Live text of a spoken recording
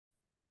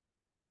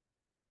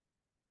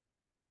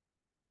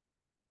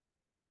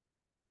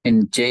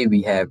In J,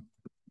 we have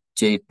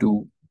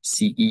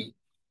J2CE,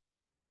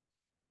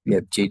 we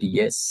have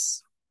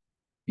JDS,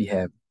 we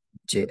have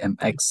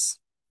JMX,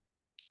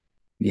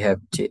 we have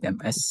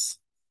JMS,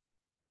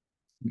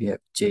 we have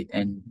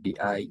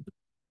JNDI,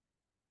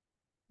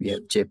 we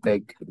have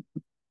JPEG,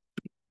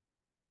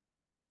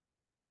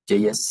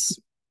 JS,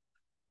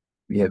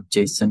 we have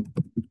JSON,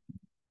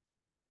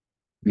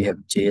 we have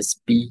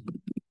JSP,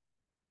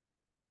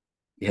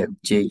 we have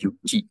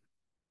JUG.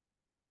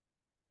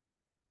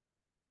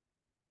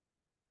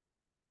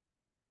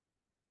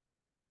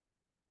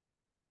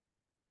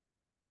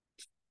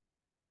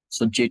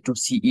 So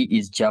J2CE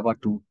is Java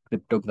 2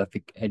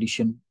 Cryptographic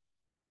Edition.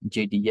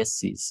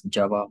 JDS is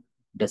Java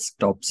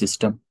Desktop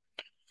System.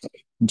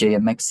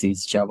 JMX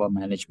is Java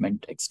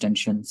Management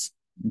Extensions.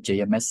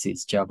 JMS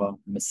is Java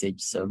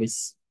Message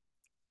Service.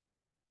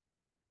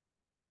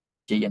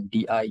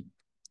 JNDI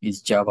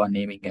is Java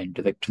Naming and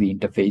Directory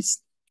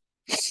Interface.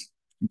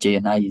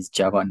 JNI is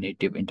Java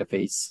Native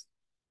Interface.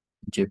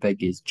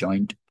 JPEG is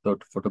Joint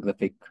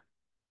Photographic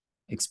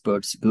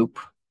Experts Group.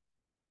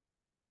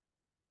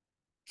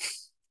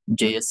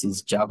 JS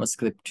is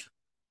JavaScript.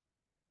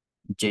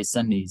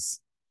 JSON is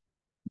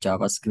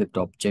JavaScript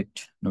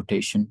Object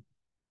Notation.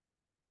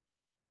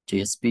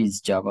 JSP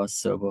is Java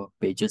Server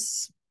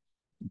Pages.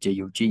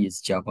 JUG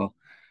is Java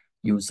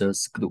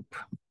Users Group.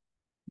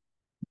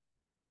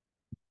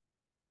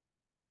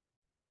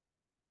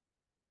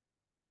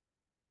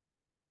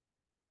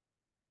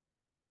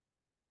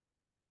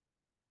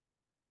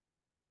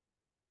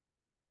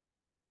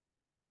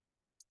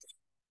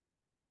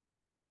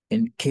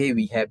 In K,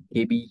 we have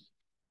KB.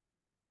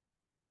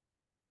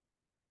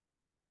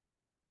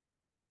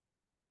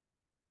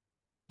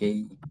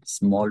 K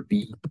small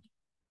b,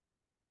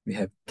 we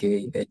have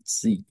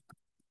KHC.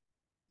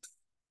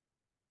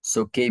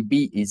 So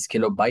KB is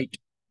kilobyte,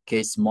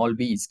 K small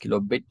b is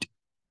kilobit,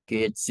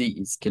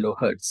 KHC is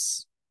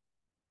kilohertz.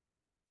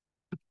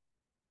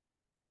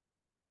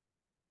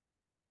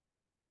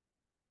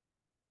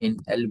 In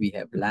L, we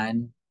have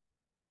LAN,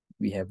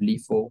 we have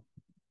LIFO,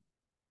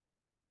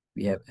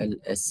 we have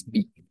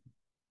LSB.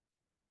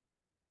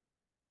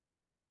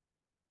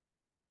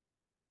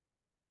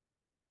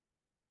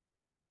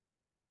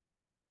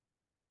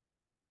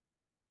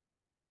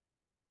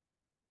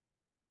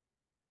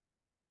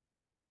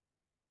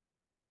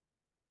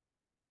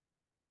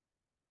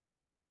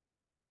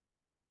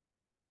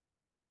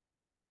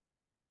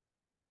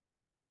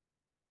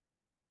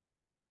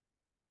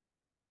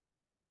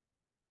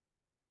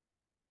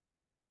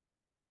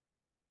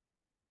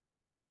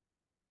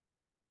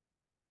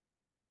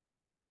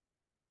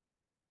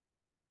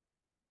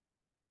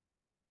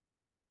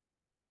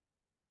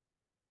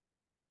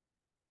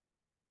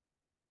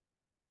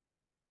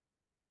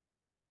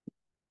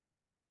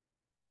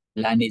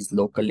 LAN is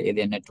local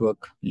area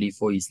network,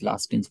 LIFO is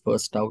last in,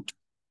 first out.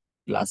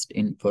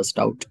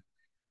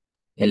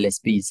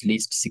 LSB is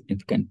least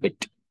significant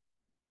bit.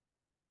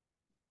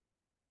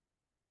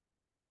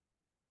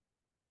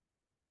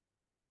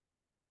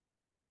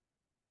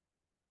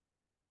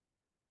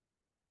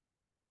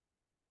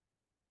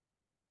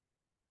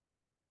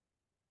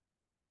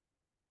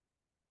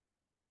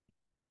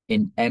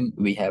 In M,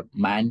 we have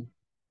MAN,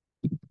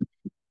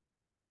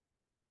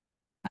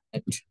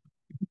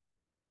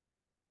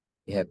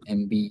 we have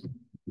MB,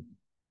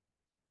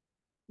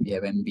 we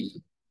have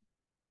MB,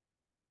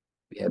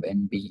 we have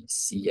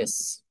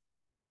MBCS,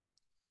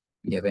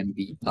 we have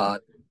MBR,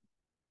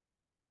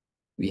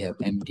 we have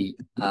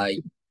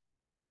MDI,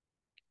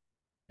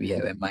 we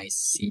have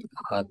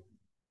MICR,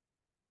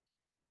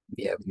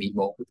 we have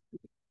MIMO,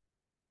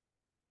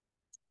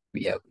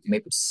 we have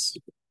MIPS,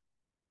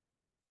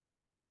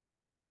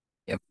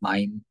 we have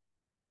MIME,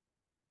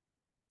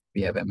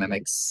 we have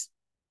MMX,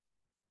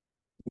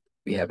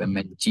 we have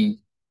MNG,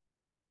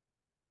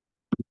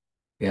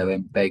 we have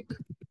MPEG,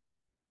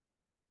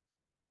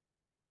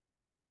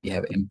 we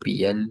have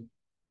MPL,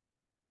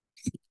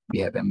 we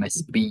have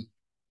MSP,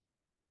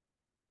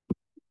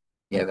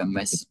 we have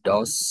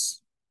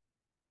MS-DOS,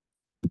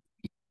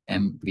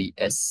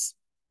 MVS.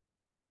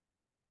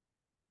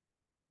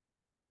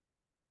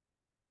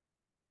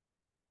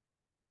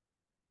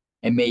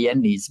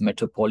 MAN is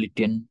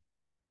Metropolitan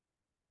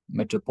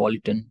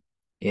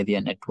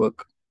Area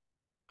Network.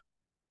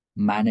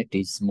 MANET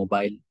is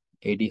Mobile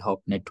Ad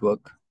Hoc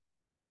Network.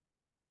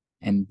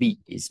 MB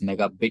is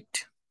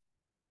Megabit.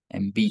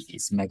 MB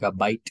is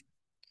Megabyte.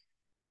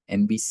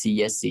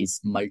 MBCS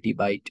is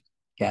Multibyte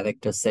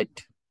Character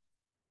Set.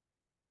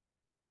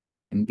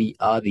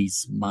 MBR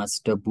is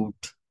Master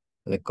Boot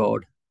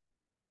Record.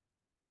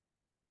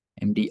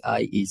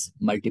 MDI is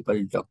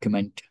Multiple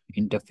Document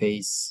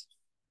Interface.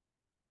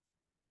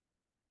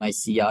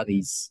 MICR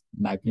is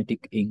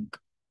Magnetic Ink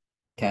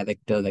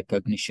Character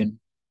Recognition.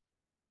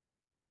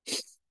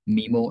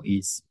 MIMO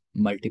is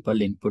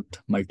Multiple Input,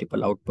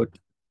 Multiple Output.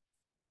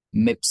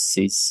 MIPS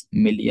is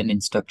Million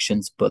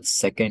Instructions per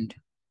Second.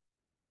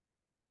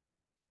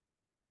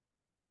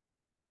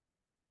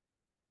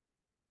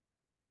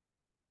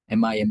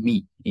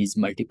 MIME is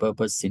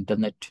Multipurpose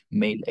Internet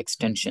Mail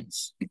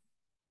Extensions.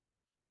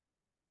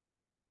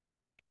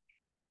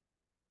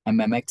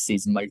 MMX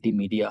is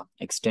multimedia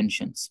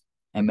extensions.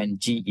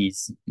 MNG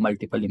is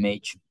multiple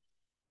image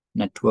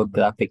network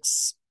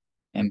graphics.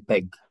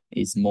 MPEG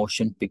is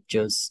motion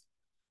pictures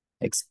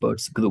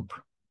experts group.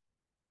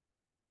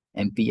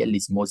 MPL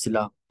is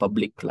Mozilla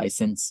public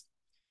license.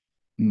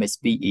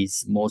 MSB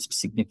is most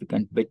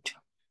significant bit.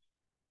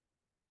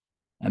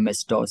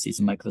 MS-DOS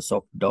is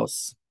Microsoft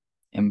DOS.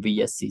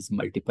 MVS is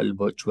multiple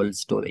virtual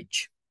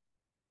storage.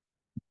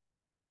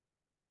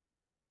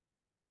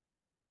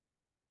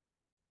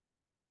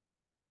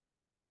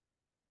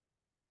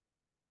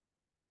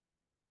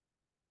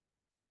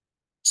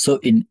 So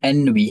in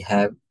N we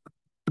have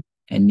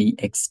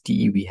NEXT,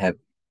 we have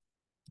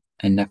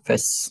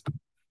NFS,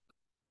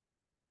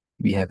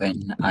 we have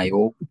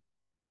NIO,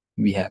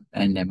 we have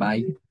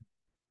NMI,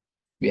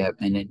 we have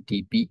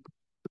NNTP,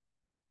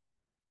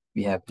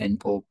 we have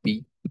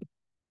NOP,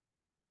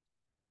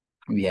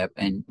 we have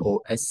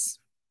NOS,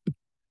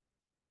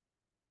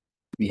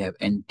 we have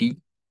NT,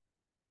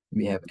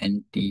 we have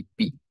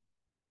NTP.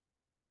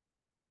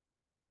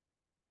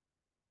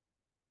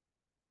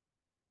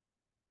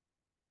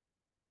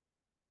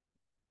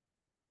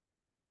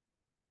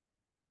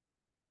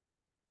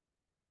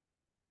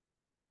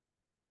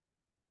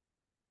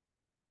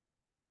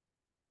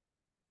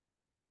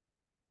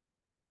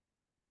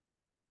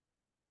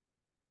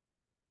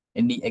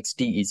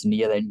 NEXT is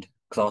near end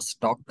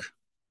crosstalk.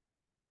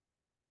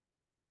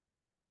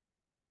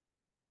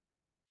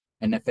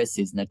 NFS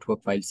is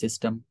network file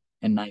system.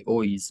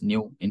 NIO is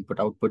new input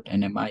output.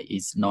 NMI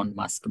is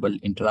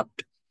non-maskable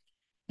interrupt.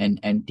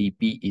 And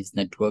NTP is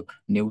network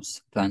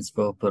news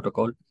transfer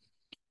protocol.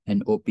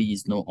 NOP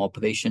is no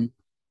operation.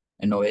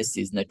 NOS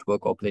is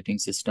network operating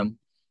system.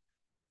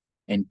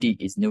 NT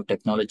is new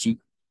technology.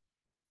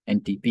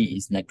 NTP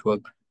is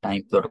network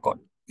time protocol.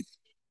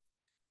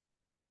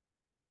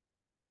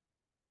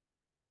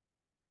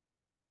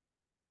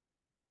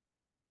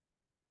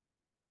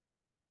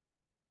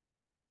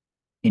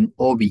 In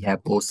O, we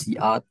have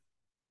OCR,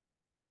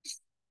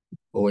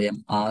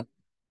 OMR,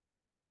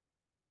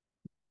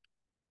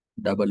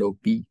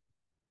 OOP,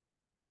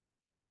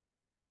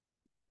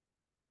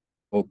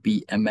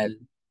 OPML,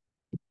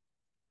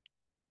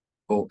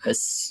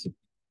 OS,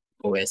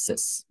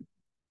 OSS.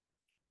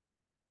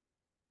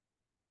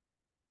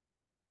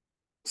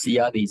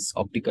 CR is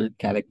optical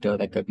character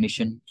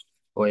recognition.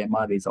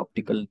 OMR is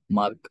optical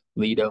mark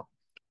reader.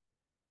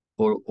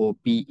 OP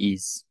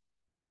is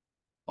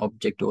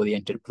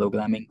object-oriented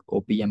programming.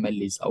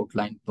 OPML is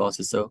outline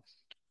processor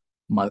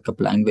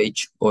markup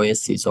language.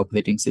 OS is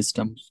operating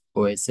system.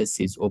 OSS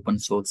is open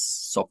source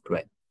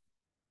software.